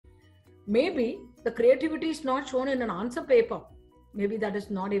Maybe the creativity is not shown in an answer paper. Maybe that is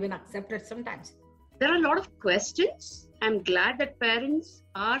not even accepted sometimes. There are a lot of questions. I'm glad that parents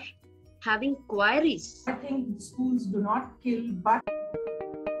are having queries. I think schools do not kill, but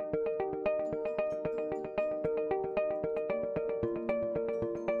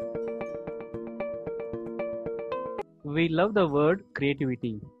We love the word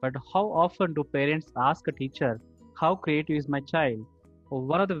creativity, but how often do parents ask a teacher, how creative is my child?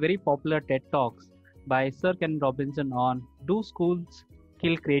 One of the very popular TED Talks by Sir Ken Robinson on Do Schools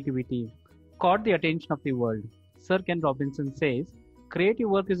Kill Creativity caught the attention of the world. Sir Ken Robinson says, creative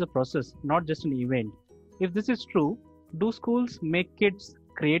work is a process, not just an event. If this is true, do schools make kids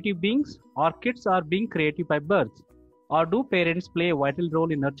creative beings, or kids are being creative by birth? Or do parents play a vital role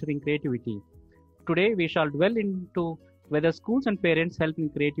in nurturing creativity? Today, we shall dwell into whether schools and parents help in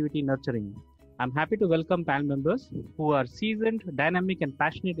creativity nurturing. I'm happy to welcome panel members who are seasoned, dynamic, and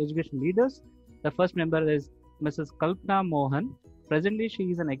passionate education leaders. The first member is Mrs. Kalpana Mohan. Presently, she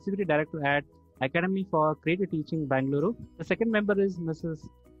is an executive director at Academy for Creative Teaching, Bengaluru. The second member is Mrs.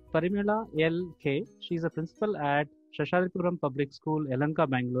 Parimala L K. She is a principal at Seshadripuram Public School, Yelahanka,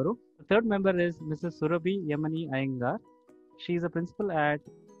 Bengaluru. The third member is Mrs. Surabhi Iyengar. She is a principal at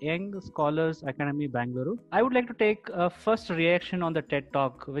Young Scholars Academy, Bengaluru. I would like to take a first reaction on the TED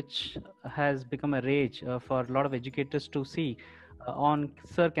Talk, which has become a rage for a lot of educators to see on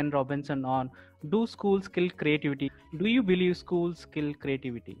Sir Ken Robinson on do schools kill creativity? Do you believe schools kill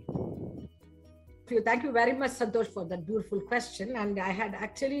creativity? Thank you very much, Santosh, for that beautiful question. And I had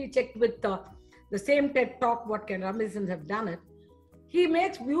actually checked with the same TED Talk what Ken Robinson have done it. He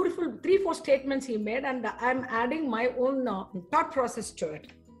makes beautiful 3-4 statements he made, and I'm adding my own thought process to it.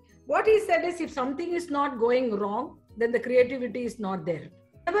 What he said is, if something is not going wrong, then the creativity is not there.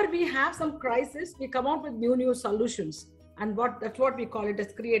 Whenever we have some crisis, we come up with new solutions, and that's what we call it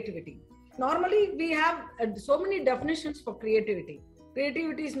as creativity. Normally, we have so many definitions for creativity.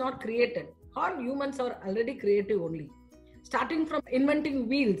 Creativity is not created. All humans are already creative only. Starting from inventing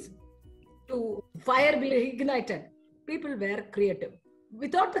wheels to fire being ignited, people were creative.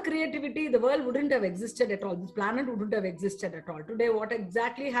 Without the creativity, the world wouldn't have existed at all. This planet wouldn't have existed at all. Today, what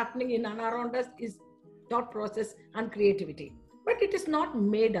exactly happening in and around us is thought process and creativity. But it is not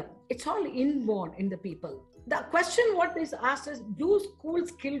made up. It's all inborn in the people. The question what is asked is, do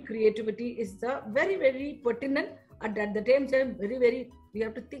schools kill creativity is the very, very pertinent, and at the same time, we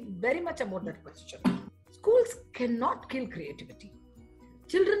have to think very much about that question. Schools cannot kill creativity.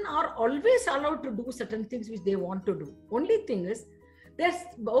 Children are always allowed to do certain things which they want to do. Only thing is, they're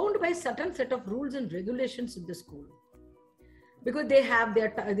bound by certain set of rules and regulations in the school. Because they have their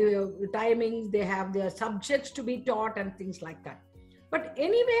timings, they have their subjects to be taught and things like that. But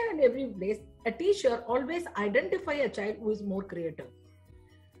anywhere and every place, a teacher always identify a child who is more creative.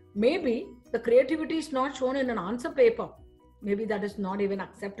 Maybe the creativity is not shown in an answer paper. Maybe that is not even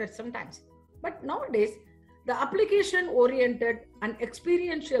accepted sometimes. But nowadays, the application-oriented and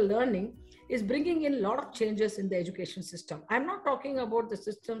experiential learning is bringing in a lot of changes in the education system. I'm not talking about the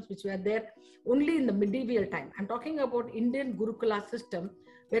systems which were there only in the medieval time. I'm talking about Indian Gurukula system,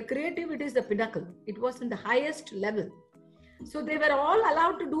 where creativity is the pinnacle. It was in the highest level. So they were all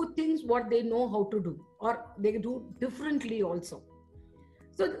allowed to do things what they know how to do, or they do differently also.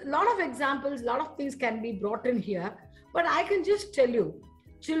 So a lot of examples, a lot of things can be brought in here, but I can just tell you,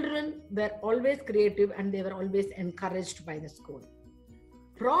 children were always creative and they were always encouraged by the school.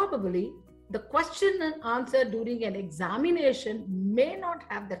 Probably the question and answer during an examination may not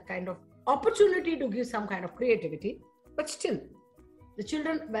have that kind of opportunity to give some kind of creativity, but still the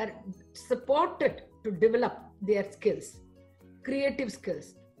children were supported to develop their skills, creative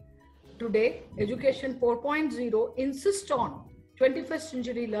skills. Today, Education 4.0 insists on 21st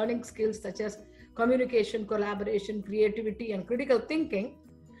century learning skills such as communication, collaboration, creativity, and critical thinking,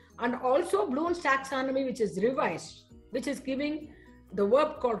 and also Bloom's taxonomy, which is revised, which is giving the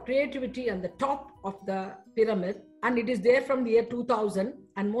verb called creativity on the top of the pyramid, and it is there from the year 2000,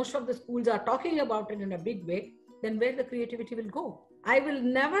 and most of the schools are talking about it in a big way. Then where the creativity will go? I will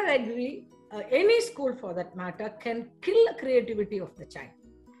never agree, any school for that matter can kill the creativity of the child.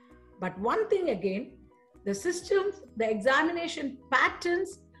 But one thing again, the systems, the examination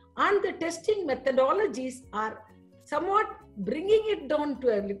patterns, and the testing methodologies are somewhat bringing it down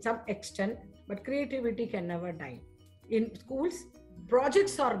to some extent, but creativity can never die. In schools,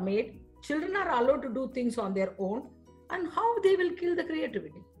 projects are made, children are allowed to do things on their own, and how they will kill the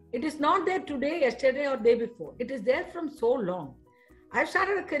creativity. It is not there today, yesterday, or day before. It is there from so long. I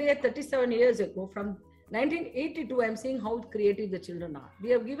started a career 37 years ago. From 1982, I'm seeing how creative the children are. We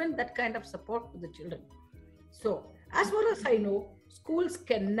have given that kind of support to the children. So, as far as I know, Schools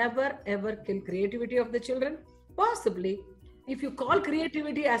can never ever kill creativity of the children. Possibly, if you call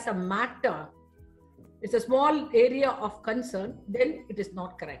creativity as a matter, it's a small area of concern, then it is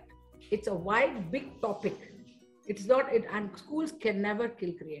not correct. It's a wide, big topic. It's not, and schools can never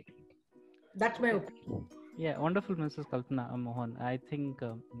kill creativity. That's my opinion. Yeah, wonderful, Mrs. Kalpana Mohan. I think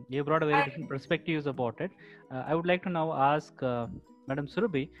you brought a very different perspectives about it. I would like to now ask Madam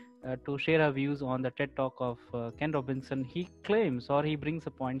Surabhi to share her views on the TED Talk of Ken Robinson. He claims, or he brings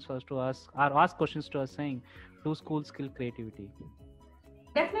a point for us to ask, or ask questions to us saying, do schools kill creativity?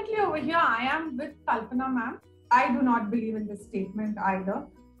 Definitely over here, I am with Kalpana ma'am. I do not believe in this statement either.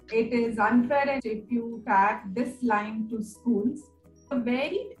 It is unfair if you tag this line to schools. The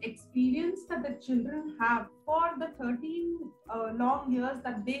varied experience that the children have for the 13 long years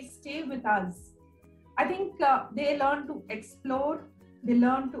that they stay with us. I think they learn to explore, they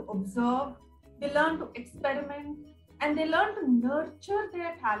learn to observe, they learn to experiment, and they learn to nurture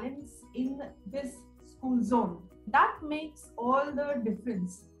their talents in this school zone. That makes all the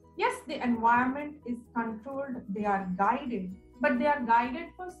difference. Yes, the environment is controlled, they are guided, but they are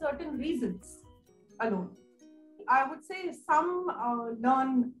guided for certain reasons alone. I would say some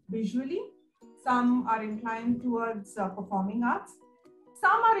learn visually, some are inclined towards performing arts,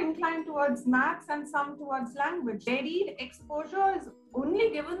 some are inclined towards maths, and some towards language. Varied exposure is only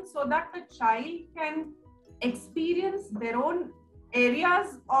given so that the child can experience their own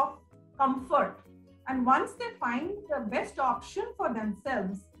areas of comfort. And once they find the best option for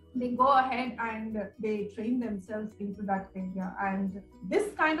themselves, they go ahead and they train themselves into that area. And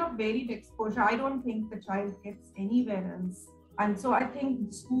this kind of varied exposure, I don't think the child gets anywhere else. And so I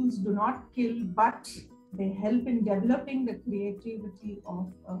think schools do not kill, but they help in developing the creativity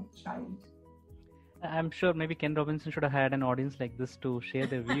of a child. I'm sure maybe Ken Robinson should have had an audience like this to share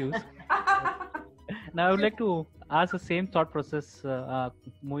their views. Now, I would like to ask the same thought process,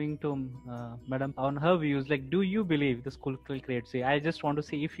 moving to Madam on her views. Like, do you believe the school kill creativity? I just want to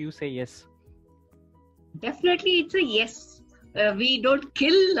see if you say yes. Definitely, it's a yes. We don't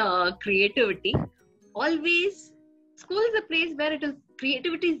kill creativity. Always, school is a place where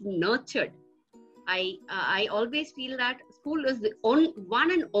creativity is nurtured. I always feel that school is the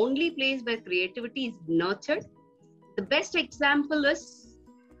one and only place where creativity is nurtured. The best example is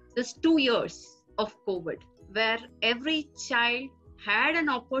this 2 years of COVID, where every child had an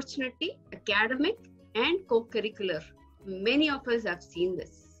opportunity, academic and co-curricular. Many of us have seen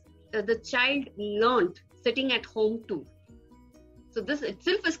this. The child learned sitting at home too. So this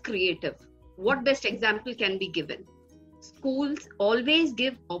itself is creative. What best example can be given? Schools always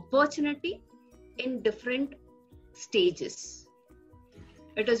give opportunity in different stages.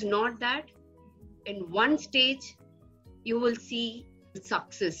 It is not that in one stage you will see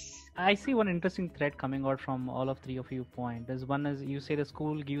success. I see one interesting thread coming out from all of three of you points. There's one is you say the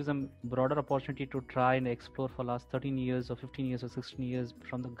school gives them broader opportunity to try and explore for last 13 years or 15 years or 16 years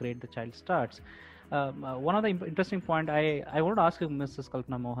from the grade the child starts. One of the interesting point I want to ask you, Mrs.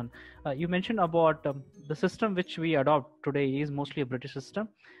 Kalpana Mohan, you mentioned about the system which we adopt today is mostly a British system,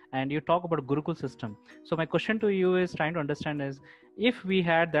 and you talk about Gurukul system. So my question to you is trying to understand is, if we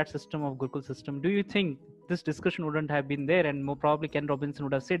had that system of Gurukul system, do you think this discussion wouldn't have been there, and more probably Ken Robinson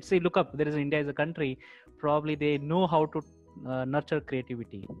would have said, say, look up, there is India as a country, probably they know how to nurture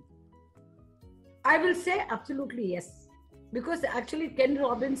creativity? I will say absolutely yes. Because actually Ken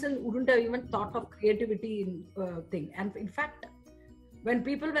Robinson wouldn't have even thought of creativity in thing. And in fact, when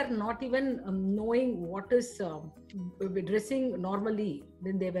people were not even knowing what is dressing normally,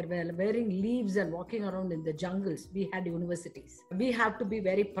 when they were wearing leaves and walking around in the jungles, we had universities. We have to be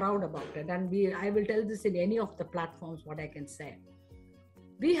very proud about it. And I will tell this in any of the platforms, what I can say.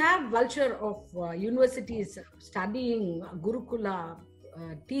 We have culture of universities studying Gurukula,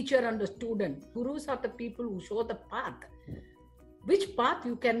 teacher and the student. Gurus are the people who show the path. Which path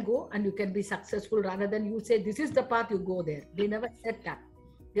you can go and you can be successful, rather than you say, this is the path, you go there. They never said that.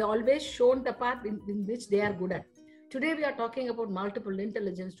 They always shown the path in which they are good at. Today we are talking about multiple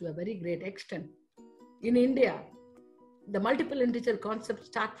intelligence to a very great extent. In India, the multiple intelligence concept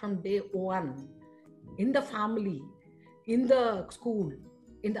start from day one. In the family, in the school,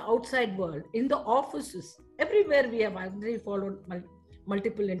 in the outside world, in the offices, everywhere we have already followed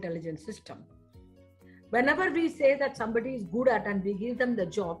multiple intelligence system. Whenever we say that somebody is good at and we give them the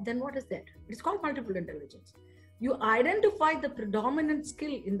job, then what is that? It's called multiple intelligence. You identify the predominant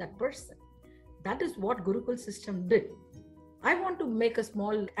skill in that person. That is what Gurukul system did. I want to make a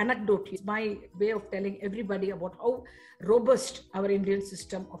small anecdote. It's my way of telling everybody about how robust our Indian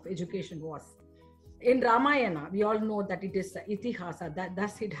system of education was. In Ramayana, we all know that it is itihasa, that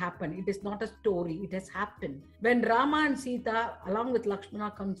thus it happened. It is not a story, it has happened. When Rama and Sita, along with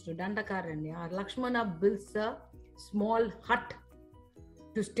Lakshmana, comes to Dandakaranya, Lakshmana builds a small hut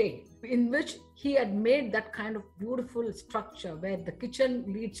to stay, in which he had made that kind of beautiful structure where the kitchen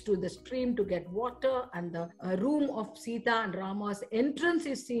leads to the stream to get water, and the room of Sita and Rama's entrance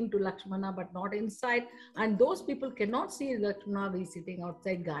is seen to Lakshmana but not inside, and those people cannot see Lakshmana be sitting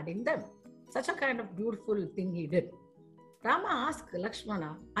outside guarding them. Such a kind of beautiful thing he did. Rama asked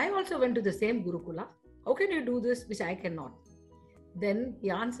Lakshmana, I also went to the same Gurukula. How can you do this which I cannot? Then he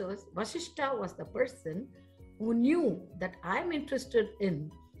answers, Vasishta was the person who knew that I'm interested in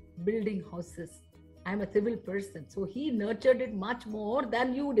building houses. I'm a civil person. So he nurtured it much more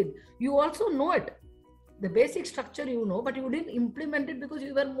than you did. You also know it. The basic structure you know, but you didn't implement it because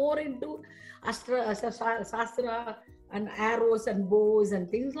you were more into Sastra and arrows and bows and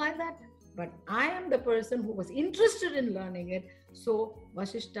things like that. But I am the person who was interested in learning it. So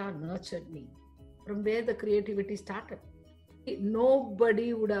Vasishta nurtured me. From where the creativity started.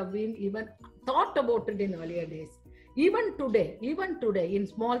 Nobody would have been even thought about it in earlier days. Even today, in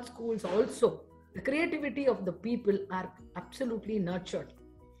small schools also, the creativity of the people are absolutely nurtured.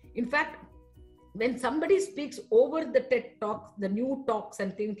 In fact, when somebody speaks over the TED Talks, the new talks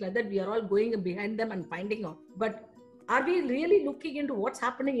and things like that, we are all going behind them and finding out. But are we really looking into what's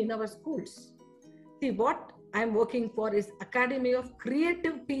happening in our schools? See, what I'm working for is Academy of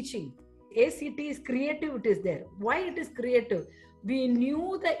Creative Teaching. ACT is creative, it is there. Why it is creative? We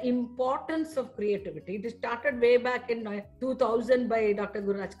knew the importance of creativity. It started way back in 2000 by Dr.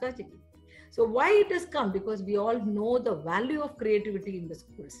 Gururaj Kajiki. So why it has come? Because we all know the value of creativity in the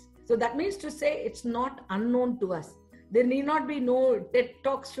schools. So that means to say it's not unknown to us. There need not be no TED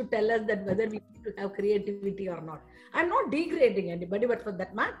Talks to tell us that whether we need to have creativity or not. I'm not degrading anybody, but for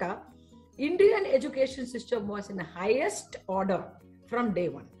that matter, Indian education system was in the highest order from day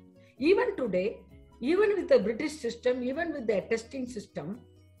one. Even today, even with the British system, even with the testing system,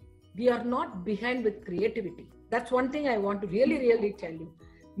 we are not behind with creativity. That's one thing I want to really tell you.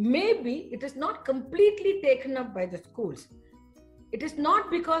 Maybe it is not completely taken up by the schools. It is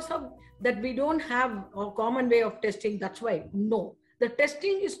not because of that we don't have a common way of testing. That's why. No, the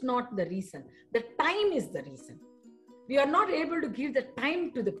testing is not the reason. The time is the reason. We are not able to give the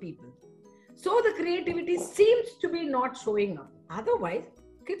time to the people. So the creativity seems to be not showing up. Otherwise,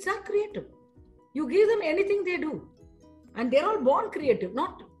 kids are creative. You give them anything they do. And they're all born creative,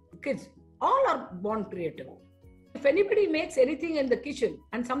 not kids. All are born creative. If anybody makes anything in the kitchen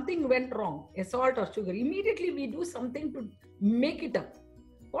and something went wrong, a salt or sugar, immediately we do something to make it up.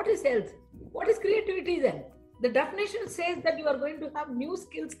 What is health? What is creativity then? The definition says that you are going to have new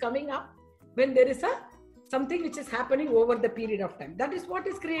skills coming up when there is something which is happening over the period of time. That is what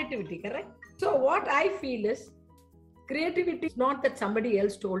is creativity, correct? So what I feel is, creativity is not that somebody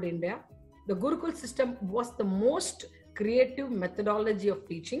else told India. The Gurukul system was the most creative methodology of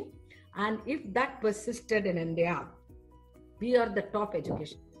teaching. And if that persisted in India, we are the top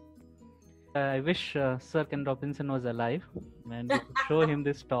education. I wish Sir Ken Robinson was alive and we could show him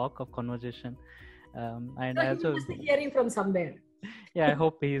this talk of conversation. And so I also must be hearing from somewhere. Yeah, I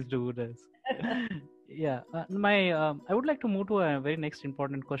hope he is doing this. Yeah, I would like to move to a very next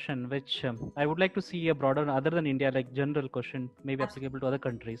important question, which I would like to see a broader, other than India, like general question, maybe applicable to other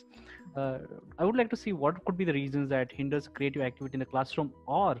countries. I would like to see what could be the reasons that hinders creative activity in the classroom,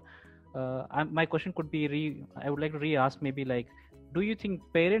 or my question could be I would like to re-ask maybe like, do you think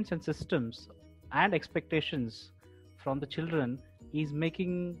parents and systems and expectations from the children is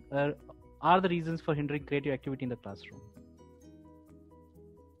making are the reasons for hindering creative activity in the classroom?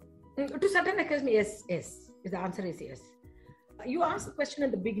 To certain extent, yes. The answer is yes. You asked the question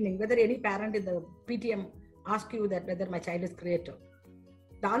in the beginning, whether any parent in the PTM asked you that whether my child is creative.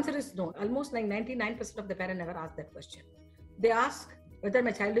 The answer is no. Almost like 99% of the parents never ask that question. They ask whether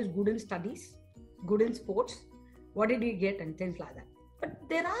my child is good in studies, good in sports, what did he get, and things like that. But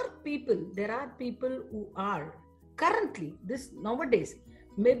there are people who are currently, nowadays,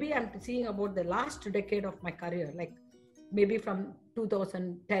 maybe I'm seeing about the last decade of my career, like maybe from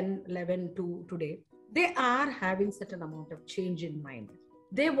 2010, 11 to today, they are having certain amount of change in mind.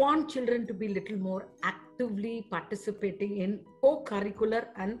 They want children to be little more actively participating in co-curricular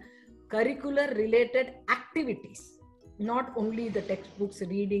and curricular related activities, not only the textbooks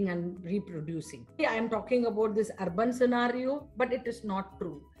reading and reproducing. I am talking about this urban scenario, but it is not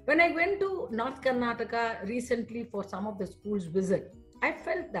true. When I went to North Karnataka recently for some of the schools visit, I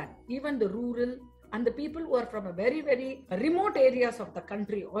felt that even the rural and the people who are from a very, very remote areas of the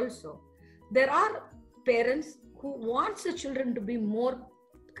country also, there are parents who wants the children to be more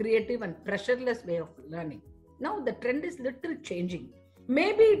creative and pressureless way of learning. Now the trend is little changing.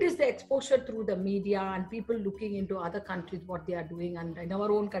 Maybe it is the exposure through the media and people looking into other countries, what they are doing, and in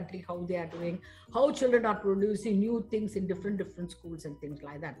our own country, how they are doing, how children are producing new things in different schools and things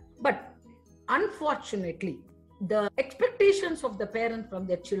like that. But unfortunately, the expectations of the parents from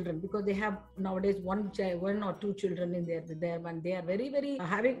their children, because they have nowadays one or two children in there, and they are very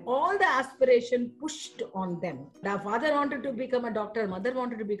having all the aspiration pushed on them. The father wanted to become a doctor, mother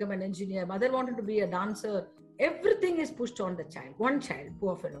wanted to become an engineer, mother wanted to be a dancer. Everything is pushed on the child, one child,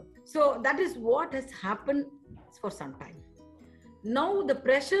 poor fellow. So that is what has happened for some time. Now the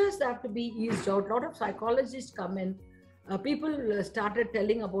pressures have to be eased out. A lot of psychologists come in. People started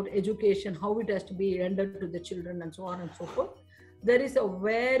telling about education, how it has to be rendered to the children and so on and so forth. There is a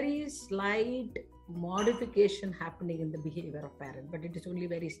very slight modification happening in the behavior of parents, but it is only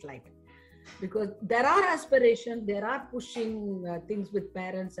very slight. Because there are aspirations, there are pushing things with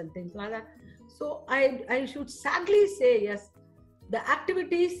parents and things like that. So I should sadly say, yes, the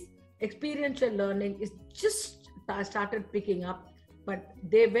activities, experiential learning is just started picking up, but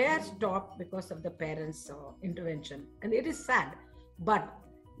they were stopped because of the parents' intervention. And it is sad. But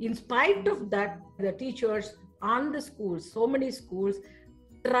in spite of that, the teachers and the schools, so many schools,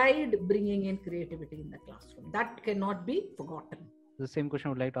 tried bringing in creativity in the classroom. That cannot be forgotten. The same question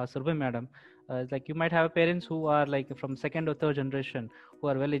I would like to ask Surabhi madam. Like you might have parents who are like from second or third generation, who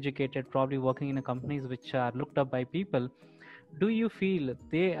are well educated, probably working in companies which are looked up by people. Do you feel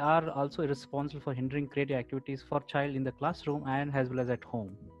they are also responsible for hindering creative activities for child in the classroom and as well as at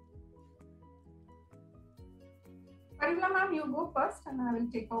home? Parimala ma'am, you go first and I will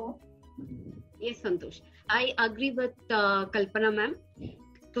take over. Yes, Santosh. I agree with Kalpana ma'am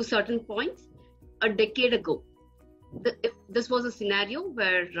to certain points. A decade ago, this was a scenario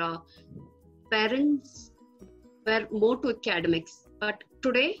where parents were more to academics. But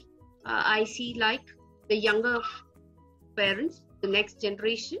today, I see like the younger parents, the next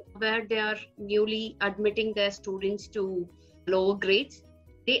generation, where they are newly admitting their students to lower grades.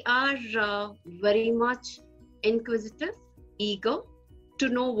 They are very much inquisitive, eager to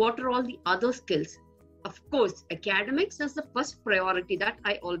know what are all the other skills. Of course, academics is the first priority, that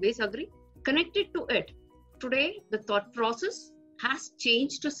I always agree. Connected to it, today the thought process has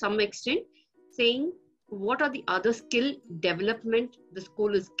changed to some extent, saying what are the other skill development the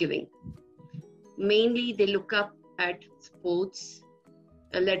school is giving. Mainly they look up at sports,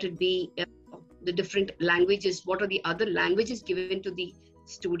 let it be the different languages, what are the other languages given to the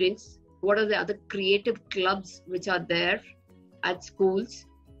students, what are the other creative clubs which are there at schools.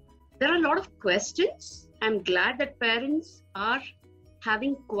 There are a lot of questions. I'm glad that parents are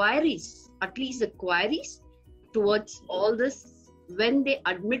having queries, at least the queries towards all this when they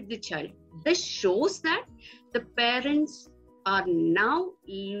admit the child. This shows that the parents are now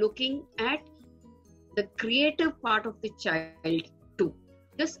looking at the creative part of the child too.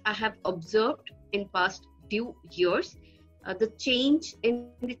 This I have observed in past few years, the change in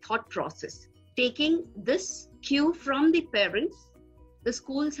the thought process. Taking this cue from the parents, the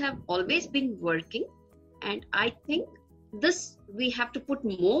schools have always been working, and I think this we have to put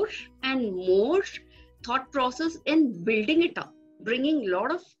more and more thought process in building it up, bringing a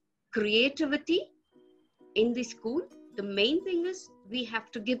lot of creativity in the school. The main thing is we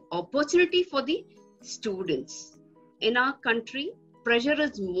have to give opportunity for the students. In our country, pressure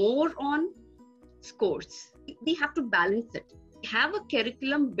is more on scores. We have to balance it. We have a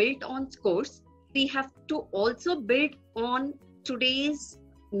curriculum built on scores. We have to also build on today's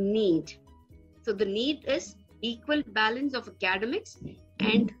need. So the need is equal balance of academics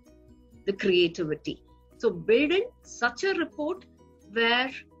and the creativity. So build in such a report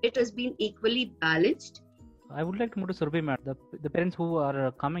where it has been equally balanced. I would like to move to Surabhi madam. The parents who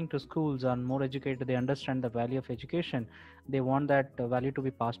are coming to schools are more educated. They understand the value of education. They want that value to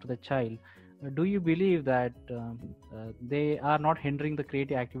be passed to the child. Do you believe that they are not hindering the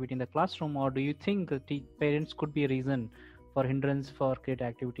creative activity in the classroom, or do you think parents could be a reason for hindrance for creative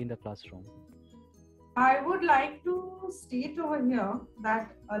activity in the classroom? I would like to state over here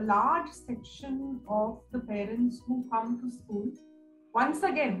that a large section of the parents who come to school, once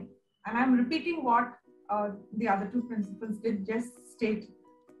again, and I'm repeating what the other two principals did just state,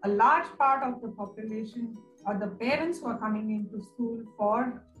 a large part of the population or the parents who are coming into school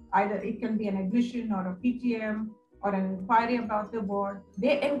for either it can be an admission or a PTM or an inquiry about the board,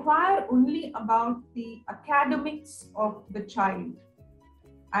 they inquire only about the academics of the child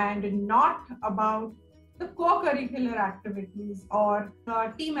and not about the co-curricular activities or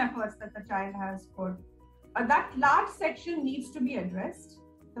the team efforts that the child has put. That large section needs to be addressed.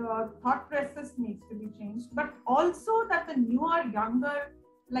 The thought process needs to be changed, but also that the newer, younger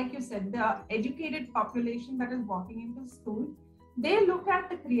like you said, the educated population that is walking into school, they look at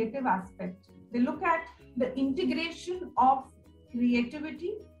the creative aspect. They look at the integration of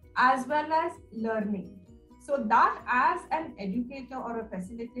creativity as well as learning. So that as an educator or a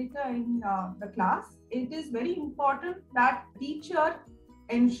facilitator in the class, it is very important that teacher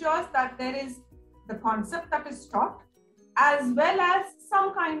ensures that there is the concept that is taught as well as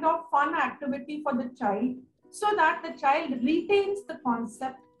some kind of fun activity for the child so that the child retains the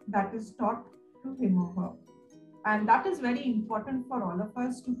concept that is taught to him or her. And that is very important for all of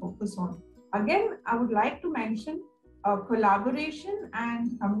us to focus on. Again, I would like to mention collaboration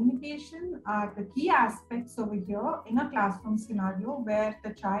and communication are the key aspects over here in a classroom scenario where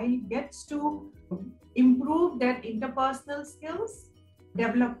the child gets to improve their interpersonal skills,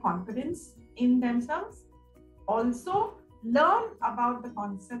 develop confidence in themselves, also learn about the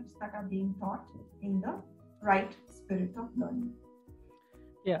concepts that are being taught in the right spirit of learning.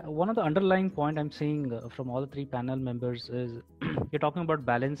 Yeah, one of the underlying point I'm seeing from all the three panel members is you're talking about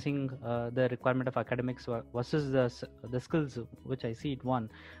balancing the requirement of academics versus the skills, which I see it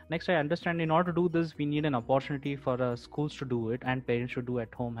one. Next, I understand in order to do this, we need an opportunity for schools to do it and parents to do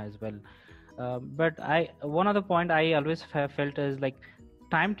at home as well. But one other point I always have felt is like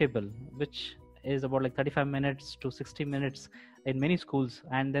timetable, which is about like 35 minutes to 60 minutes in many schools,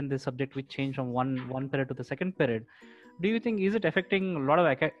 and then the subject will change from one period to the second period. Do you think is it affecting a lot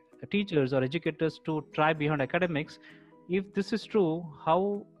of teachers or educators to try beyond academics? If this is true,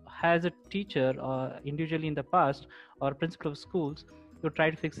 how has a teacher individually in the past or principal of schools to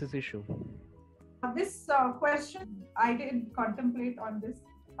try to fix this issue? This question, I did contemplate on this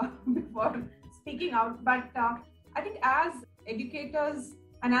before speaking out, but I think as educators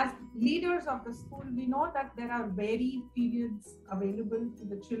and as leaders of the school, we know that there are varied periods available to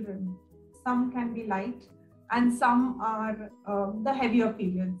the children. Some can be light and some are the heavier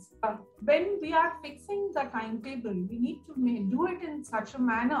periods. When we are fixing the timetable, we need to do it in such a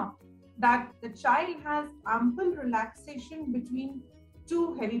manner that the child has ample relaxation between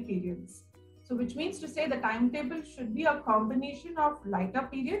two heavy periods. So which means to say the timetable should be a combination of lighter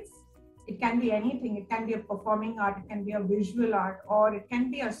periods. It can be anything. It can be a performing art, it can be a visual art, or it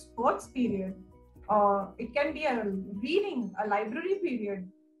can be a sports period, or it can be a reading, a library period.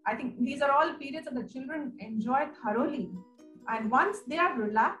 I think these are all periods that the children enjoy thoroughly. And once they are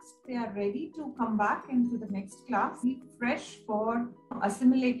relaxed, they are ready to come back into the next class, be fresh for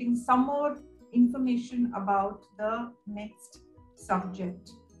assimilating some more information about the next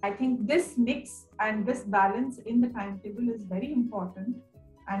subject. I think this mix and this balance in the timetable is very important.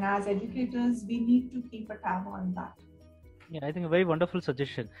 And as educators, we need to keep a tab on that. Yeah, I think a very wonderful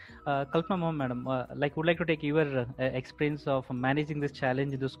suggestion. Kalpana Mohan, madam, would like to take your experience of managing this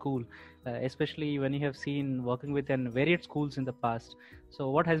challenge in the school, especially when you have seen working with varied schools in the past. So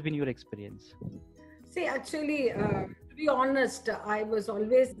what has been your experience? See, actually, to be honest, I was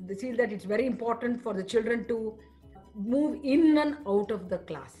always feel that it's very important for the children to move in and out of the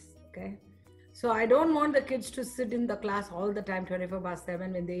class. Okay. So I don't want the kids to sit in the class all the time,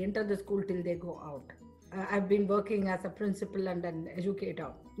 24/7, when they enter the school till they go out. I've been working as a principal and an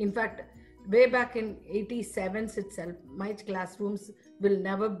educator. In fact, way back in 87 itself, my classrooms will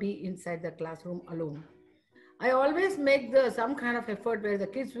never be inside the classroom alone. I always make some kind of effort where the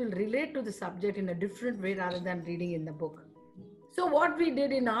kids will relate to the subject in a different way rather than reading in the book. So what we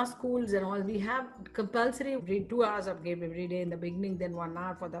did in our schools and all, we have compulsory read 2 hours of game every day in the beginning, then 1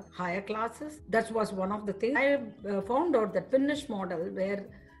 hour for the higher classes. That was one of the things. I found out that Finnish model where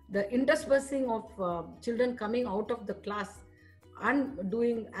the interspersing of children coming out of the class and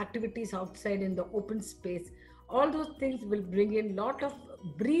doing activities outside in the open space, all those things will bring in lot of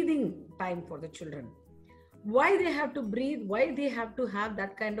breathing time for the children. Why they have to breathe, why they have to have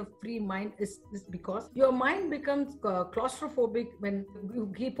that kind of free mind is because your mind becomes claustrophobic when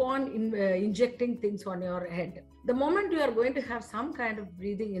you keep on injecting things on your head. The moment you are going to have some kind of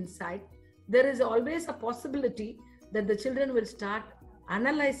breathing inside, there is always a possibility that the children will start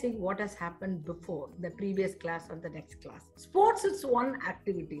analyzing what has happened before the previous class or the next class. Sports is one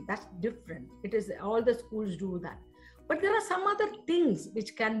activity, that's different. It is all the schools do that. But there are some other things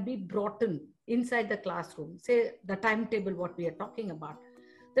which can be brought in inside the classroom. Say the timetable, what we are talking about.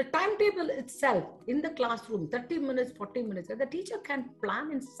 The timetable itself in the classroom, 30 minutes, 40 minutes, the teacher can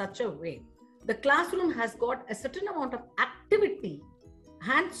plan in such a way. The classroom has got a certain amount of activity,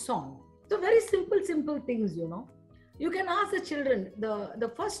 hands-on. So very simple things, you know. You can ask the children,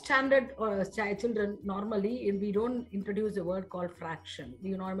 the first standard or children, normally we don't introduce a word called fraction.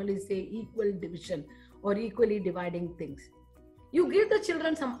 We normally say equal division or equally dividing things. You give the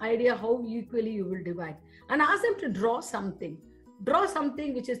children some idea how equally you will divide and ask them to draw something. Draw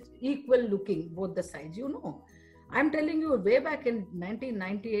something which is equal looking, both the sides, I'm telling you, way back in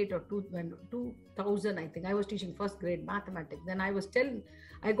 1998 or 2000, I think, I was teaching first grade mathematics. Then I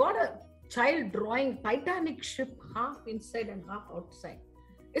got a child drawing Titanic ship half inside and half outside.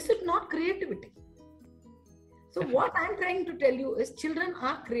 Is it not creativity? So what I'm trying to tell you is children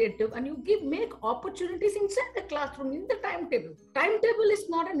are creative, and you make opportunities inside the classroom, in the timetable. Timetable is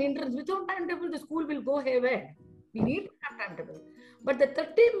not an hindrance. Without timetable, the school will go haywire. We need to have timetable. But the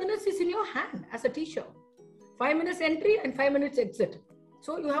 30 minutes is in your hand as a teacher. 5 minutes entry and 5 minutes exit.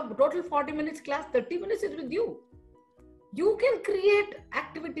 So you have total 40 minutes class, 30 minutes is with you. You can create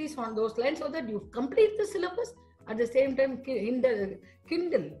activities on those lines so that you complete the syllabus, at the same time kindle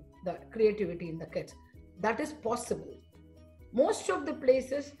the creativity in the kids. That is possible. Most of the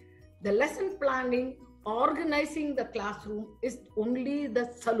places, the lesson planning, organizing the classroom is only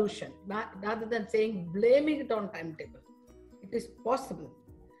the solution, rather than blaming it on timetable. It is possible.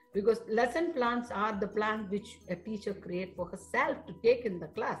 Because lesson plans are the plans which a teacher creates for herself to take in the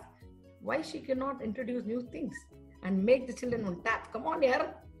class. Why she cannot introduce new things and make the children on tap? Come on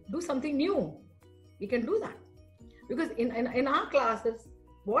here, do something new. We can do that. Because in our classes,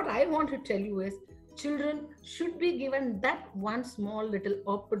 what I want to tell you is, children should be given that one small little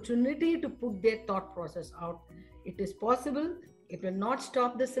opportunity to put their thought process out. It is possible. It will not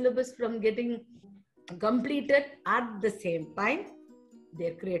stop the syllabus from getting completed. At the same time,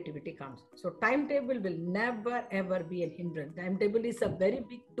 their creativity comes. So timetable will never ever be a hindrance. Timetable is a very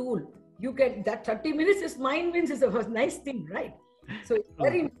big tool. You get that 30 minutes is mind wins is a nice thing, right? So it's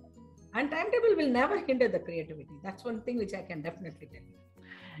very important. And timetable will never hinder the creativity. That's one thing which I can definitely tell you.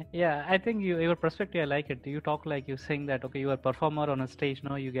 Yeah, I think your perspective, I like it. You talk like you're saying that, okay, you are a performer on a stage,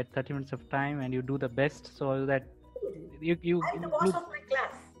 you get 30 minutes of time and you do the best so that I'm the boss of my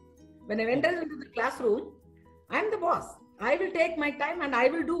class. When I enter into the classroom, I'm the boss. I will take my time and I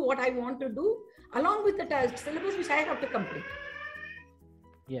will do what I want to do along with the syllabus which I have to complete.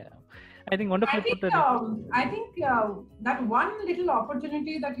 Yeah, I think wonderful. I think that one little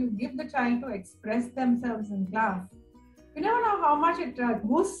opportunity that you give the child to express themselves in class, you never know how much it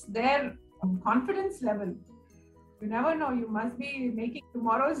boosts their confidence level. You never know. You must be making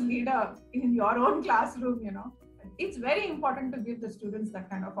tomorrow's leader in your own classroom, It's very important to give the students that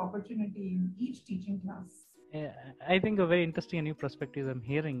kind of opportunity in each teaching class. Yeah, I think a very interesting and new perspective. I'm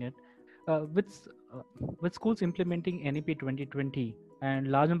hearing it. With schools implementing NEP 2020 and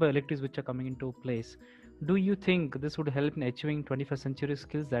large number of electives which are coming into place, do you think this would help in achieving 21st century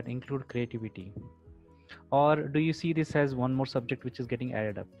skills that include creativity? Or do you see this as one more subject which is getting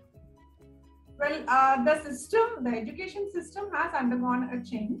added up? Well, the education system has undergone a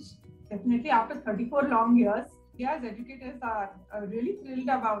change. Definitely after 34 long years. We as educators are really thrilled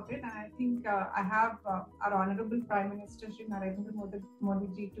about it, and I think I have our Honorable Prime Minister Shri Narendra Modi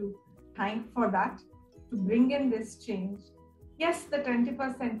ji to thank for that, to bring in this change. Yes, the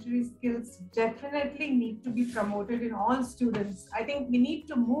 21st century skills definitely need to be promoted in all students. I think we need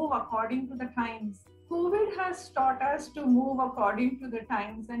to move according to the times. COVID has taught us to move according to the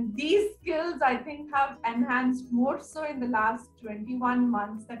times, and these skills I think have enhanced more so in the last 21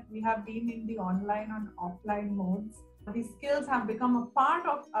 months that we have been in the online and offline modes. These skills have become a part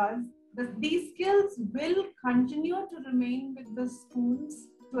of us. These skills will continue to remain with the schools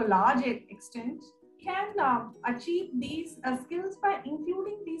to a large extent. We can achieve these skills by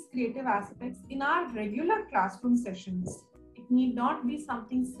including these creative aspects in our regular classroom sessions. It need not be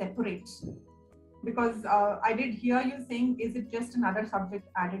something separate. Because I did hear you saying, is it just another subject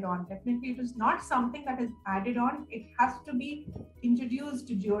added on? Definitely, it is not something that is added on. It has to be introduced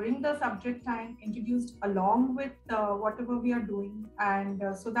during the subject time, introduced along with whatever we are doing, and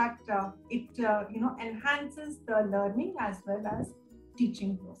so that it enhances the learning as well as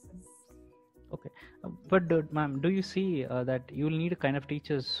teaching process. Okay, but ma'am, do you see that you'll need a kind of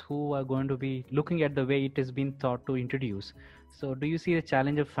teachers who are going to be looking at the way it has been thought to introduce? So do you see the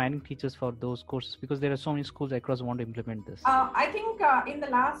challenge of finding teachers for those courses? Because there are so many schools across who want to implement this. I think in the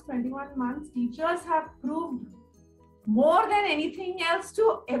last 21 months, teachers have proved more than anything else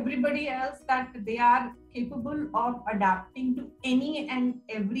to everybody else that they are capable of adapting to any and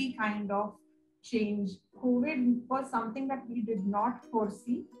every kind of change. COVID was something that we did not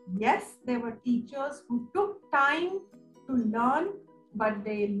foresee. Yes, there were teachers who took time to learn, but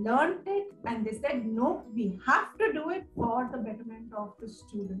they learned it and they said, no, we have to do it for the betterment of the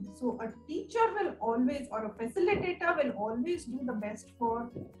students. So a teacher will always, or a facilitator will always do the best for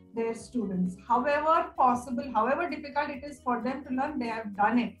their students. However possible, however difficult it is for them to learn, they have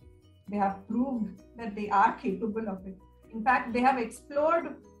done it. They have proved that they are capable of it. In fact, they have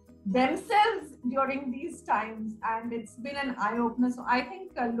explored themselves during these times, and it's been an eye-opener. So I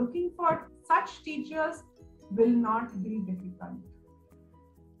think looking for such teachers will not be difficult.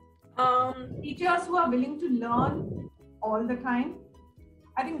 Teachers who are willing to learn all the time,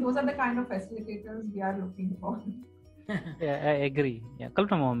 I think those are the kind of facilitators we are looking for. Yeah, I agree. Yeah,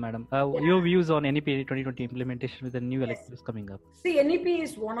 Kalpana Mohan, madam, your views on NEP 2020 implementation with the new electives coming up? See, NEP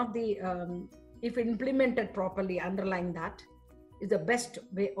is one of the, if implemented properly, underlying that, is the best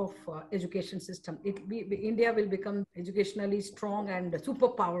way of education system. India will become educationally strong and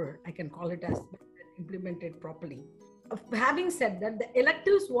superpower, I can call it, as implemented properly. Having said that, the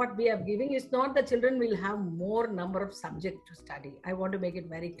electives what we are giving is not the children will have more number of subjects to study. I want to make it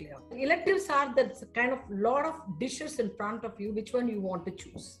very clear. Electives are the kind of lot of dishes in front of you, which one you want to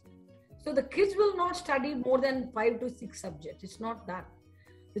choose. So the kids will not study more than 5 to 6 subjects. It's not that.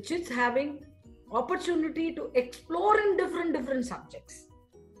 The kids having opportunity to explore in different subjects.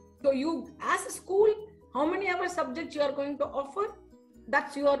 So you, as a school, how many other subjects you are going to offer?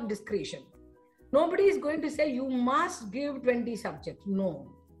 That's your discretion. Nobody is going to say you must give 20 subjects. No,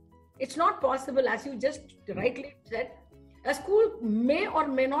 it's not possible. As you just rightly said, a school may or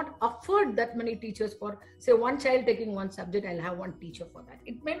may not afford that many teachers for, say, one child taking one subject, I'll have one teacher for that.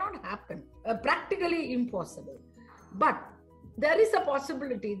 It may not happen, practically impossible. But there is a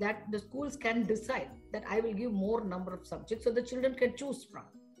possibility that the schools can decide that I will give more number of subjects so the children can choose from.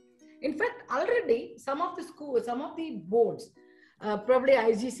 In fact, already some of the schools, some of the boards, probably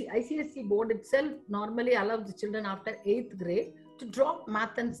ICSE board itself normally allows the children after 8th grade to drop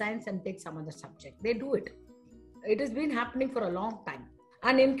math and science and take some other subject. They do it. It has been happening for a long time.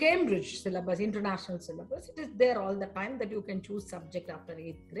 And in Cambridge syllabus, international syllabus, it is there all the time that you can choose subject after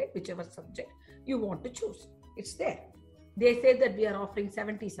 8th grade, whichever subject you want to choose. It's there. They say that we are offering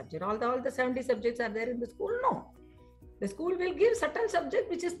 70 subjects. All the 70 subjects are there in the school? No. The school will give certain subject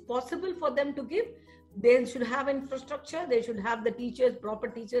which is possible for them to give. They should have infrastructure, they should have the teachers, proper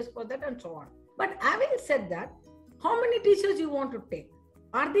teachers for that, and so on. But having said that, how many teachers you want to take?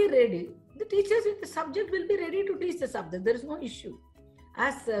 Are they ready? The teachers with the subject will be ready to teach the subject. There is no issue.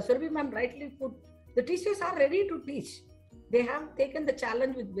 As Surabhi ma'am rightly put, the teachers are ready to teach. They have taken the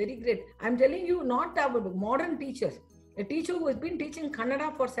challenge with very great. I'm telling you, not about modern teachers. A teacher who has been teaching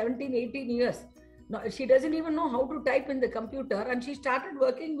Kannada for 17, 18 years. No, she doesn't even know how to type in the computer, and she started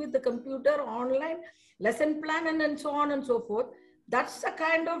working with the computer online, lesson plan, and so on and so forth. That's the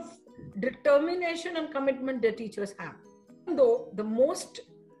kind of determination and commitment the teachers have. Though the most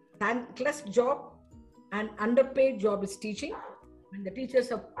thankless job and underpaid job is teaching, and the teachers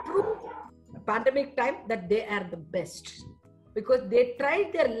have proved pandemic time that they are the best because they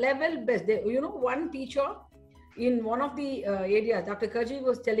tried their level best. They, one teacher in one of the areas, Dr. Kaji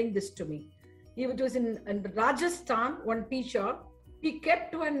was telling this to me. It was in Rajasthan, one teacher, he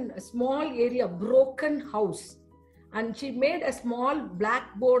kept to a small area, broken house. And she made a small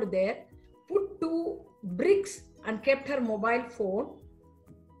blackboard there, put 2 bricks and kept her mobile phone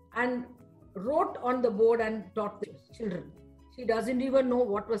and wrote on the board and taught the children. She doesn't even know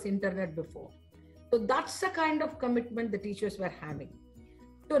what was internet before. So that's the kind of commitment the teachers were having.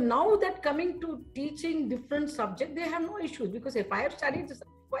 So now that coming to teaching different subjects, they have no issues because if I have studied the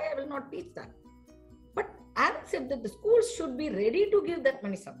subject, why I will not teach that? But having said that, the schools should be ready to give that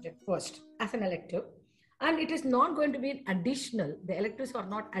many subjects first as an elective. And it is not going to be additional. The electives are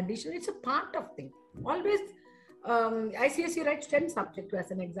not additional. It's a part of thing. Always ICSE writes 10 subjects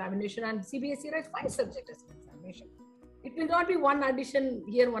as an examination and CBSE writes 5 subjects as an examination. It will not be one addition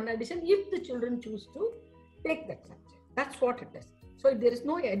here, one addition if the children choose to take that subject. That's what it is. So there is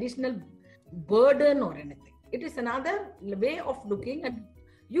no additional burden or anything. It is another way of looking and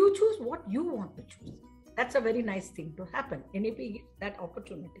you choose what you want to choose. That's a very nice thing to happen. NEP gives that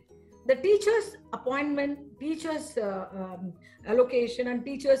opportunity. The teachers' appointment, teachers' allocation and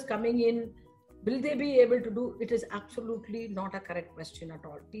teachers coming in, will they be able to do? It is absolutely not a correct question at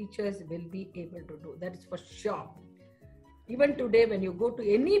all. Teachers will be able to do. That is for sure. Even today, when you go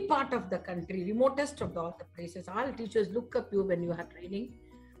to any part of the country, remotest of all the places, all teachers look up you when you have training.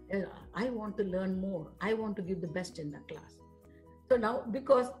 I want to learn more. I want to give the best in the class. So now,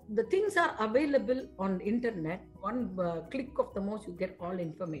 because the things are available on internet, one click of the mouse, you get all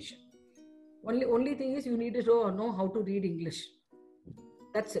information. Only thing is you need to know how to read English.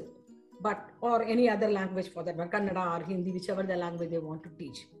 That's it. But, or any other language for that, Kannada or Hindi, whichever the language they want to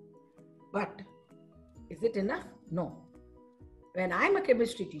teach. But is it enough? No. When I'm a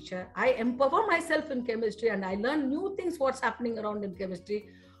chemistry teacher, I empower myself in chemistry and I learn new things, what's happening around in chemistry.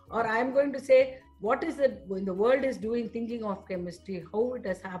 Or I'm going to say, what is it when the world is doing, thinking of chemistry, how it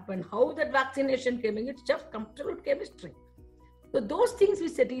has happened, how that vaccination came in, it's just absolute chemistry. So those things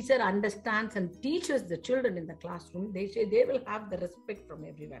which the teacher understands and teaches the children in the classroom, they say they will have the respect from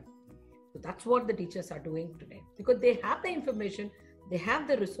everyone. So that's what the teachers are doing today, because they have the information, they have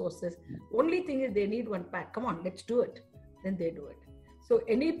the resources. Only thing is they need one pack. Come on, let's do it. Then they do it. So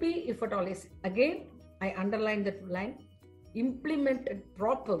NEP, if at all, is again, I underline that line, implemented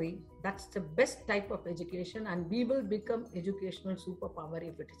properly. That's the best type of education, and we will become educational superpower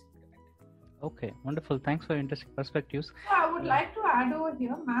if it is implemented. Okay, wonderful. Thanks for your interesting perspectives. So I would like to add over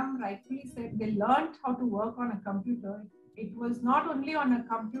here, ma'am rightfully said, they learned how to work on a computer. It was not only on a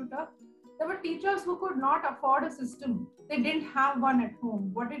computer. There were teachers who could not afford a system. They didn't have one at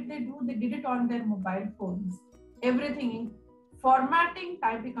home. What did they do? They did it on their mobile phones. Everything, formatting,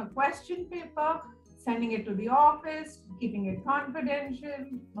 typing a question paper, sending it to the office, keeping it confidential,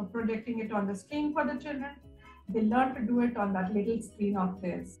 projecting it on the screen for the children. They learn to do it on that little screen of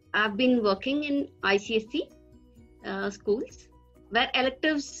theirs. I've been working in ICSE schools where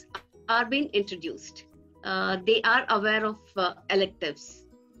electives are being introduced. They are aware of electives.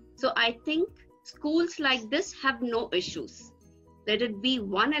 So I think schools like this have no issues. Let it be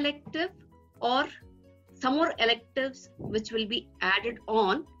one elective or some more electives which will be added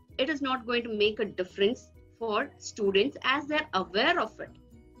on. It is not going to make a difference for students as they're aware of it.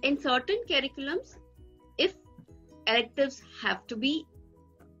 In certain curriculums, if electives have to be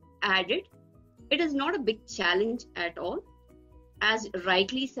added, it is not a big challenge at all. As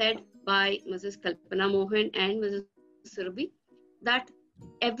rightly said by Mrs. Kalpana Mohan and Mrs. Surabhi, that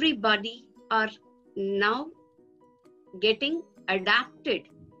everybody are now getting adapted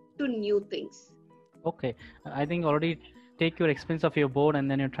to new things. Okay, I think already take your experience of your board and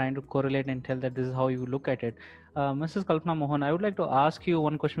then you're trying to correlate and tell that this is how you look at it. Mrs. Kalpana Mohan, I would like to ask you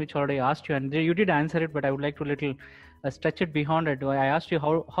one question which I already asked you, and you did answer it, but I would like to little stretch it beyond it. I asked you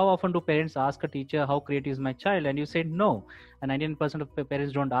how often do parents ask a teacher how creative is my child, and you said no, and 99% of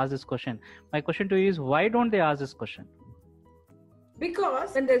parents don't ask this question. My question to you is, why don't they ask this question?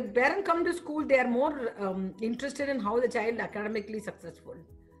 Because when the parents come to school, they are more interested in how the child academically successful.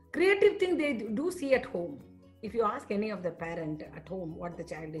 Creative thing they do see at home. If you ask any of the parent at home what the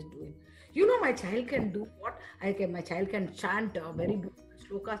child is doing, you know, my child can do what? My child can chant very beautiful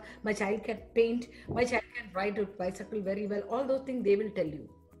shlokas, my child can paint, my child can ride a bicycle very well. All those things they will tell you.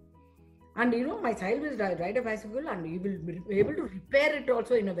 And you know, my child will ride a bicycle and you will be able to repair it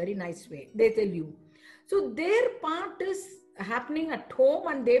also in a very nice way. They tell you. So their part is happening at home,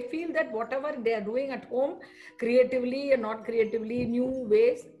 and they feel that whatever they are doing at home, creatively and not creatively, new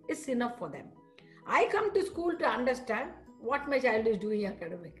ways, is enough for them. I come to school to understand what my child is doing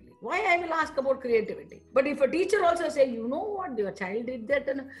academically. Why I will ask about creativity. But if a teacher also say, you know what, your child did that,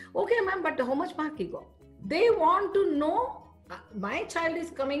 and okay ma'am, but how much mark he got? They want to know, my child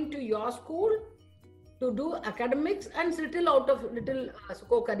is coming to your school to do academics and little out of little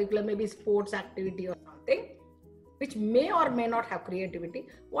co-curricular, maybe sports activity or something, which may or may not have creativity.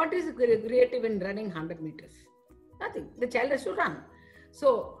 What is creative in running 100 meters? Nothing. The child has to run.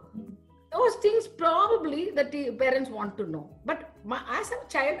 So those things probably the parents want to know. But as a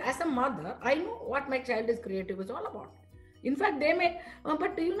child, as a mother, I know what my child is creative is all about. In fact, they may,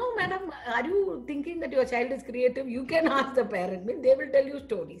 but you know, madam, are you thinking that your child is creative? You can ask the parent. They will tell you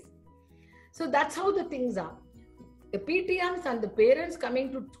stories. So that's how the things are. The PTMs and the parents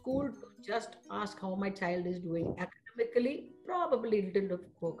coming to school to just ask how my child is doing academically, probably little of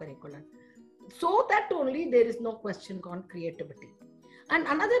co-curricular. So that only there is no question on creativity. And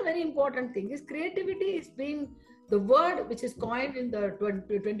another very important thing is creativity is being the word which is coined in the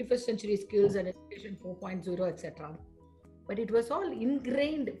 21st century skills and education 4.0, etc. But it was all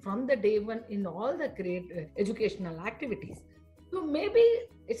ingrained from the day one in all the educational activities. So maybe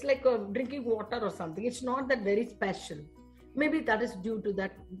it's like drinking water or something. It's not that very special. Maybe that is due to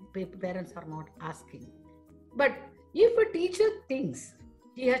that parents are not asking. But if a teacher thinks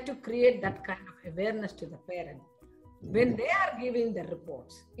he has to create that kind of awareness to the parent, when they are giving the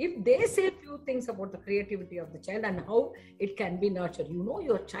reports, if they say a few things about the creativity of the child and how it can be nurtured, you know,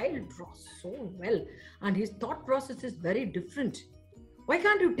 your child draws so well and his thought process is very different. Why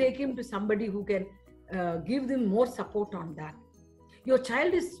can't you take him to somebody who can give them more support on that? Your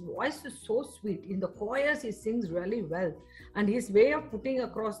child's voice is so sweet. In the choirs, he sings really well. And his way of putting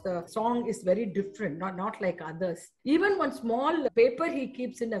across the song is very different, not like others. Even one small paper he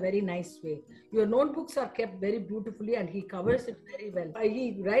keeps in a very nice way. Your notebooks are kept very beautifully and he covers it very well.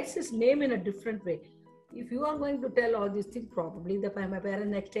 He writes his name in a different way. If you are going to tell all these things, probably my parent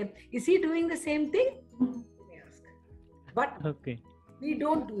next time, is he doing the same thing? Ask. But okay, we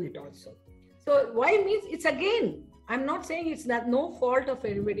don't do it also. So why means it's again, I'm not saying it's not no fault of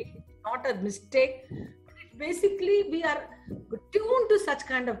anybody, not a mistake. But it's basically we are tuned to such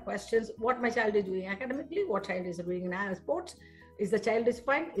kind of questions. What my child is doing academically, what child is doing in sports, is the child is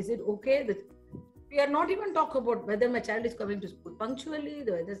fine, is it okay? We are not even talking about whether my child is coming to school punctually,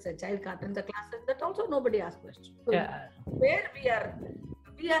 whether the child can't attend the classes. That also nobody asks questions. So where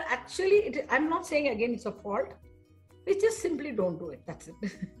we are actually, I'm not saying again it's a fault. We just simply don't do it. That's it.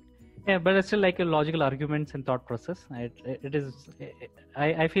 Yeah, but it's still like a logical arguments and thought process. It is.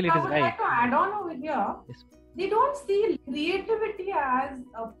 I feel it is right. I would like to add on over here. Yes. They don't see creativity as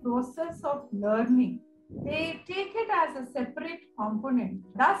a process of learning. They take it as a separate component.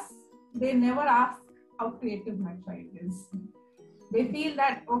 Thus, they never ask how creative my child is. They feel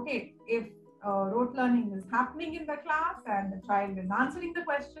that, okay, if rote learning is happening in the class and the child is answering the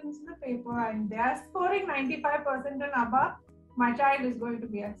questions in the paper and they are scoring 95% and above, my child is going to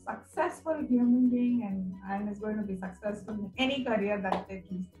be a successful human being and is going to be successful in any career that they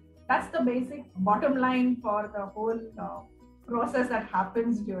choose. That's the basic bottom line for the whole process that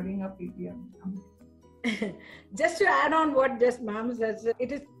happens during a PTM. Just to add on what just ma'am says,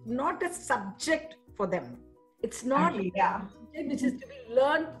 it is not a subject for them. It's not which is to be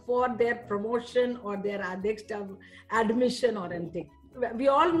learned for their promotion or their next admission or anything. We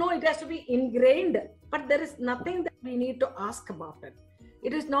all know it has to be ingrained, but there is nothing that we need to ask about it.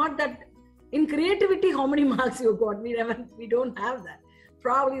 It is not that in creativity, how many marks you got. We don't have that.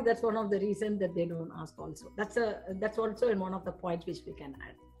 Probably that's one of the reasons that they don't ask also. That's also in one of the points which we can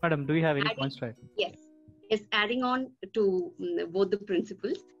add. Madam, do you have any points to add? Yes. Yes, adding on to both the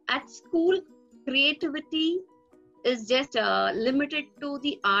principles. At school, creativity is just limited to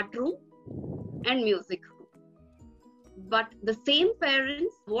the art room and music room. But the same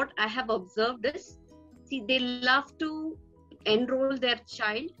parents, what I have observed is, they love to enroll their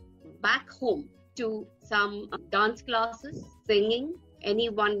child back home to some dance classes, singing, any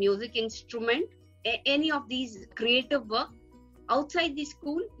one music instrument, any of these creative work. Outside the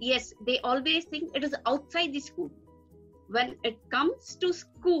school, yes, they always think it is outside the school. When it comes to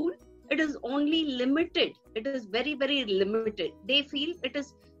school, it is only limited. It is very, very limited. They feel it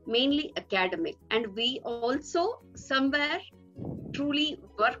is mainly academic. And we also somewhere truly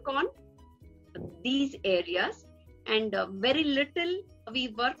work on these areas, and very little we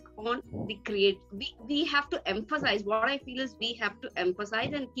work on the we have to emphasize. What I feel is we have to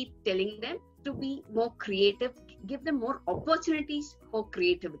emphasize and keep telling them to be more creative, give them more opportunities for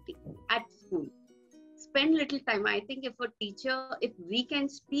creativity at school. Spend little time. I think if we can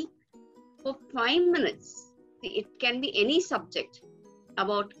speak for 5 minutes, it can be any subject,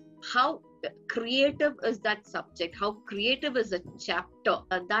 about how creative is that subject, how creative is a chapter,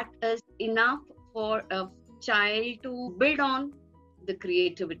 that is enough for a child to build on the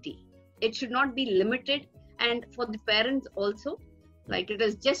creativity. It should not be limited, and for the parents also, like it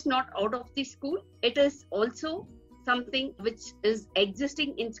is just not out of the school, it is also something which is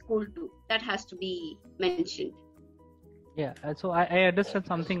existing in school too. That has to be mentioned. Yeah, so I understand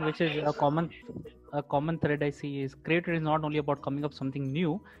something which is a common thread I see is creativity is not only about coming up something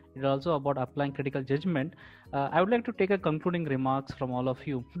new, it's also about applying critical judgment. I would like to take a concluding remarks from all of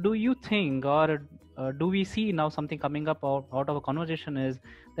you. Do you think, or do we see now something coming up out of a conversation is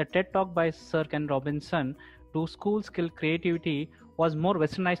the TED Talk by Sir Ken Robinson, Do Schools Kill Creativity, was more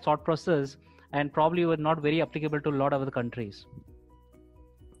westernized thought process and probably were not very applicable to a lot of other countries?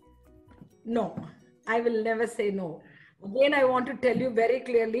 No, I will never say no. Again, I want to tell you very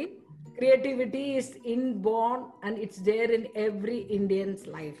clearly, creativity is inborn and it's there in every Indian's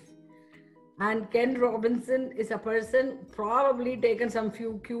life. And Ken Robinson is a person probably taken some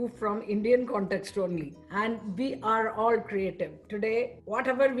few cue from Indian context only. And we are all creative. Today,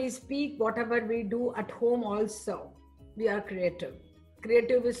 whatever we speak, whatever we do at home also, we are creative.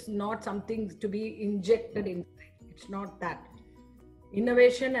 Creative is not something to be injected in. It's not that.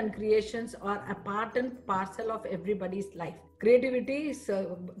 Innovation and creations are a part and parcel of everybody's life. Creativity is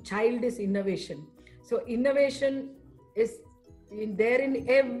child is innovation. So innovation is there in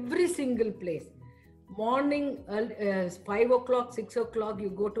every single place. Morning, 5 o'clock, 6 o'clock, you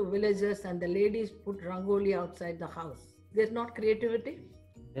go to villages and the ladies put rangoli outside the house. There's not creativity?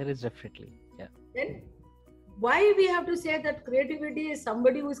 There is definitely, yeah. Then why we have to say that creativity is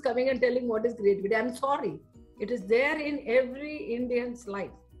somebody who is coming and telling what is creativity? I'm sorry. It is there in every Indian's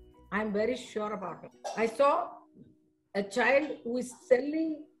life. I'm very sure about it. I saw a child who is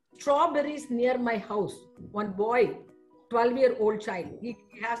selling strawberries near my house. One boy, 12-year-old child. He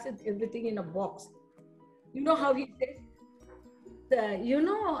has everything in a box. You know how he says?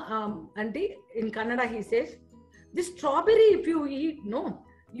 Auntie, in Kannada he says, this strawberry if you eat, no,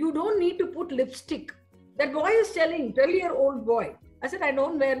 you don't need to put lipstick. That boy is telling, 12-year-old boy. I said, I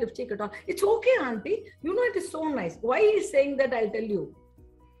don't wear lipstick at all. It's okay, auntie. You know, it is so nice. Why he is saying that, I'll tell you.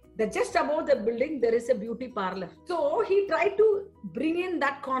 That just above the building, there is a beauty parlor. So he tried to bring in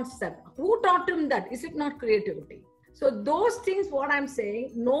that concept. Who taught him that? Is it not creativity? So those things, what I'm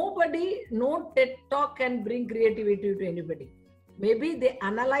saying, nobody, no TED Talk can bring creativity to anybody. Maybe they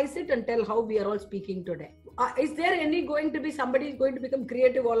analyze it and tell how we are all speaking today. Is there any going to be somebody is going to become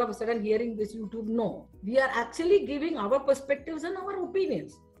creative all of a sudden hearing this YouTube? No. We are actually giving our perspectives and our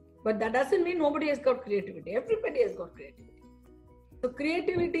opinions. But that doesn't mean nobody has got creativity. Everybody has got creativity. So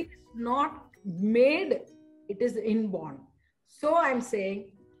creativity is not made, it is inborn. So I'm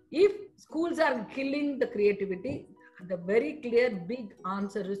saying, if schools are killing the creativity, the very clear big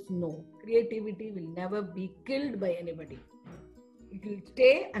answer is no. Creativity will never be killed by anybody. It will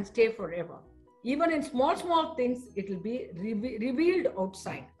stay and stay forever. Even in small things, it will be revealed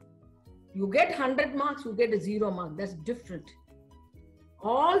outside. You get 100 marks, you get a 0 mark. That's different.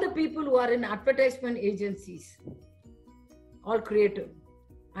 All the people who are in advertisement agencies, all creative,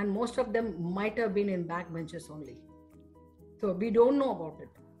 and most of them might have been in backbenches only. So we don't know about it.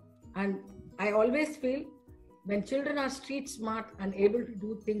 And I always feel when children are street smart and able to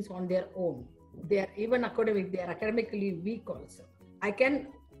do things on their own, they are even academic, they are academically weak also. I can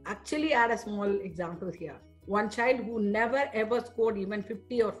actually add a small example here. One child who never ever scored even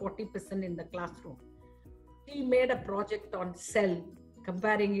 50 or 40% in the classroom, he made a project on cell,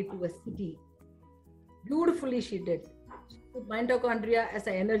 comparing it to a city. Beautifully she did. Mitochondria as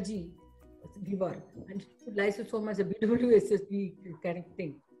an energy giver, and lysosome as a WSSB kind of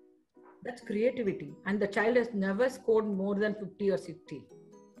thing. That's creativity. And the child has never scored more than 50 or 60.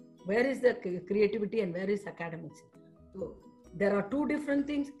 Where is the creativity and where is academics? So there are two different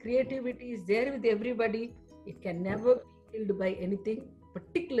things. Creativity is there with everybody. It can never be killed by anything,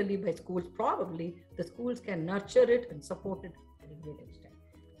 particularly by schools. Probably the schools can nurture it and support it to a great extent.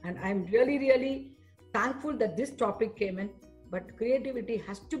 And I'm really, really thankful that this topic came in, but creativity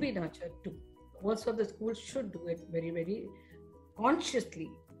has to be nurtured too. Also, the schools should do it very, very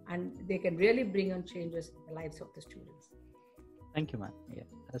consciously, and they can really bring on changes in the lives of the students. Thank you, ma'am. Yeah.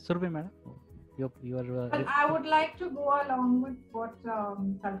 Surabhi, madam, Well, I would like to go along with what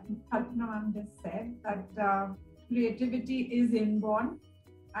Kalpana ma'am just said, that creativity is inborn.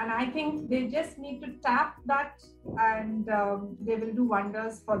 And I think they just need to tap that, and they will do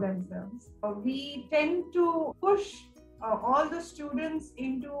wonders for themselves. We tend to push all the students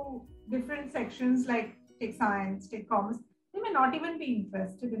into different sections, like take science, take commerce. They may not even be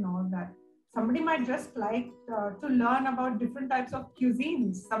interested in all that. Somebody might just like to learn about different types of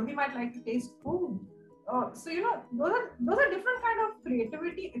cuisines. Somebody might like to taste food. So, you know, those are different kind of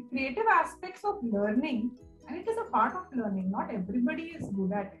creative aspects of learning. And it is a part of learning. Not everybody is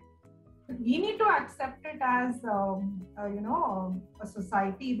good at it. But we need to accept it as, a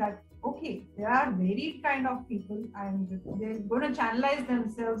society that, okay, there are varied kind of people and they're going to channelize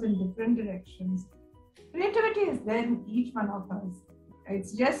themselves in different directions. Creativity is there in each one of us.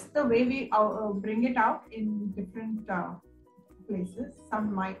 It's just the way we bring it out in different places.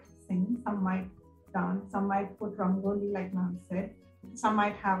 Some might sing, some might dance, some might put rangoli, like ma'am said. Some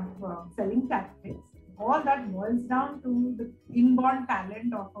might have selling tactics. All that boils down to the inborn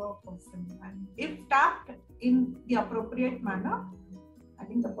talent of a person. And if tapped in the appropriate manner, I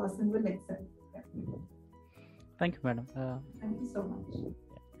think the person will excel. Thank you, madam. Thank you so much.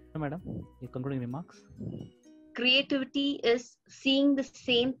 Madam, your concluding remarks? Creativity is seeing the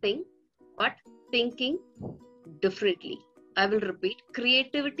same thing, but thinking differently. I will repeat.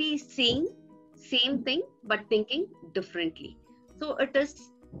 Creativity is seeing same thing, but thinking differently. So it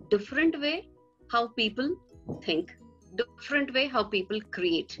is different way how people think, different way how people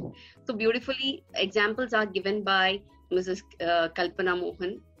create. So beautifully examples are given by Mrs. Kalpana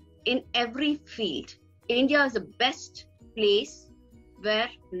Mohan. In every field, India is the best place where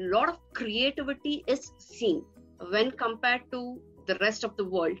a lot of creativity is seen when compared to the rest of the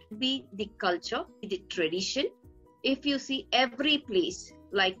world. Be the culture, the tradition. If you see every place,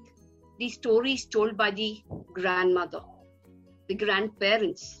 like the stories told by the grandmother, the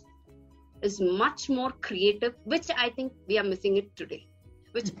grandparents, is much more creative, which I think we are missing it today,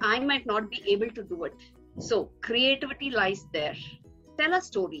 which I might not be able to do it. So creativity lies there. Tell a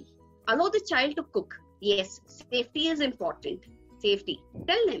story. Allow the child to cook. Yes, safety is important. Safety.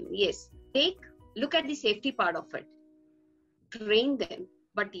 Tell them, yes, look at the safety part of it. Train them.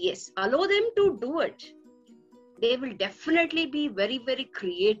 But yes, allow them to do it. They will definitely be very, very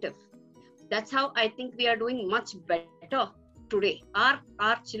creative. That's how I think we are doing much better today. Our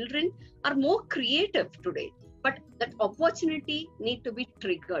children are more creative today, but that opportunity need to be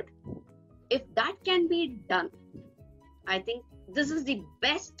triggered. If that can be done, I think this is the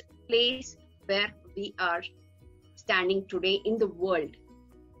best place where we are standing today in the world.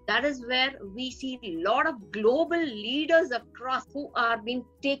 That is where we see a lot of global leaders across who are been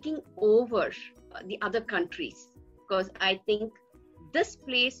taking over the other countries. Because I think this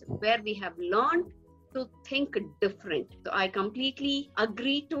place where we have learned to think different. So I completely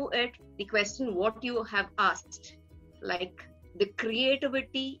agree to it. The question what you have asked, like the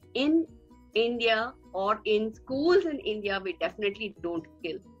creativity in India or in schools in India, we definitely don't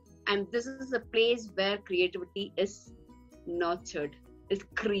kill. And this is a place where creativity is nurtured, is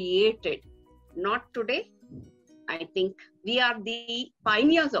created. Not today. I think we are the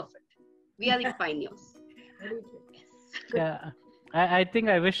pioneers of it. We are the pioneers. Yeah. I think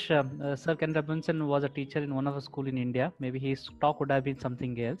I wish Sir Ken Robinson was a teacher in one of the school in India. Maybe his talk would have been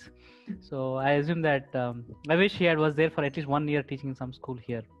something else. So I assume that I wish he was there for at least 1 year teaching in some school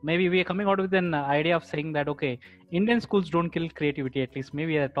here. Maybe we are coming out with an idea of saying that, okay, Indian schools don't kill creativity, at least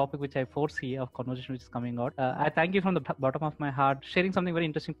maybe a topic which I foresee of conversation which is coming out. I thank you from the bottom of my heart, sharing something very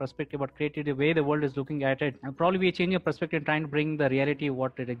interesting perspective about creativity, the way the world is looking at it. And probably we change your perspective and trying to bring the reality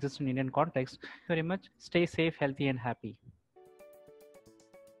what it exists in Indian context. Very much. Stay safe, healthy and happy.